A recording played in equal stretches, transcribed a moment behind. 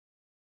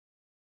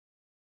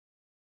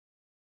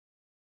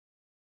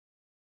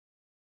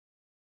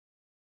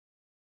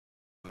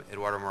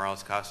Eduardo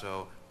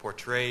Morales-Caso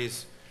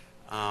portrays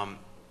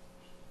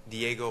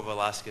Diego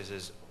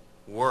Velázquez's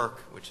work,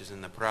 which is in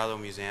the Prado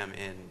Museum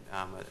in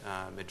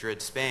Madrid,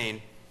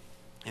 Spain.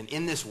 And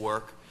in this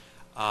work,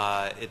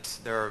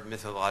 there are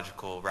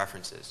mythological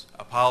references.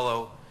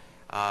 Apollo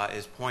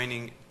is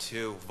pointing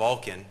to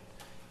Vulcan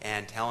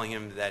and telling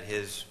him that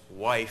his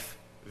wife,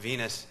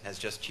 Venus, has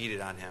just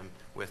cheated on him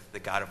with the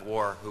god of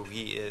war, who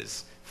he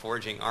is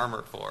forging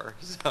armor for.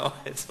 So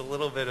it's a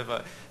little bit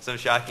of some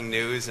shocking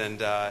news, and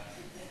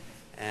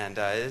it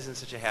isn't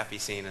such a happy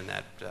scene in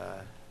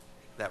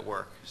that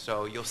work.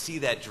 So you'll see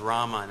that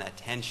drama and that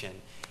tension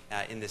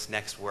in this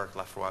next work,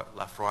 La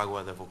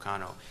Fragua De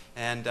Vulcano.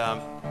 And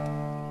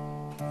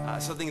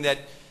something that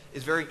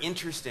is very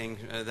interesting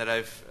that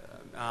I've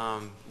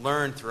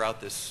learned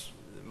throughout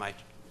my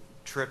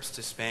trips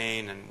to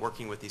Spain and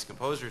working with these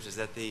composers is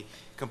that the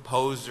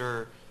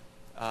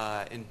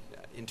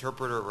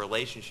composer-interpreter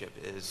relationship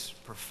is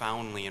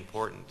profoundly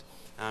important.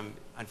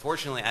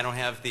 Unfortunately, I don't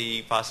have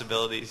the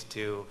possibilities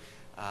to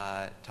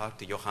talk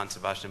to Johann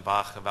Sebastian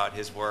Bach about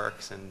his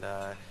works and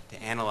to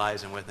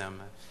analyze them with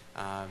him.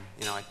 I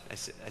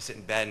sit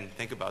in bed and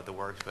think about the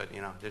works, but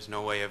there's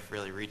no way of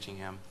really reaching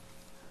him.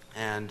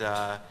 And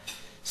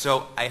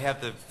so I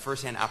have the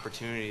first-hand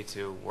opportunity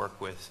to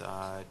work with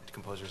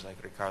composers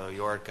like Ricardo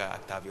Llorca,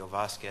 Octavio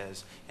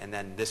Vázquez, and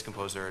then this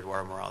composer,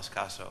 Eduardo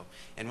Morales-Caso.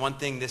 And one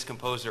thing this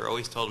composer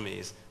always told me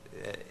is,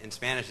 in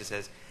Spanish it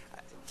says,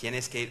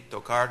 "Tienes que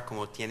tocar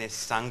como tienes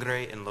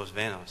sangre en los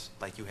venos,"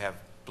 like you have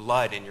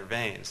blood in your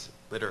veins,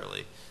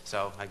 literally.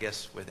 So I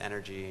guess with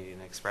energy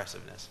and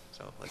expressiveness.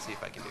 So let's see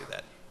if I can do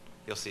that.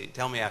 You'll see.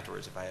 Tell me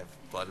afterwards if I have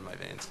blood in my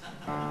veins.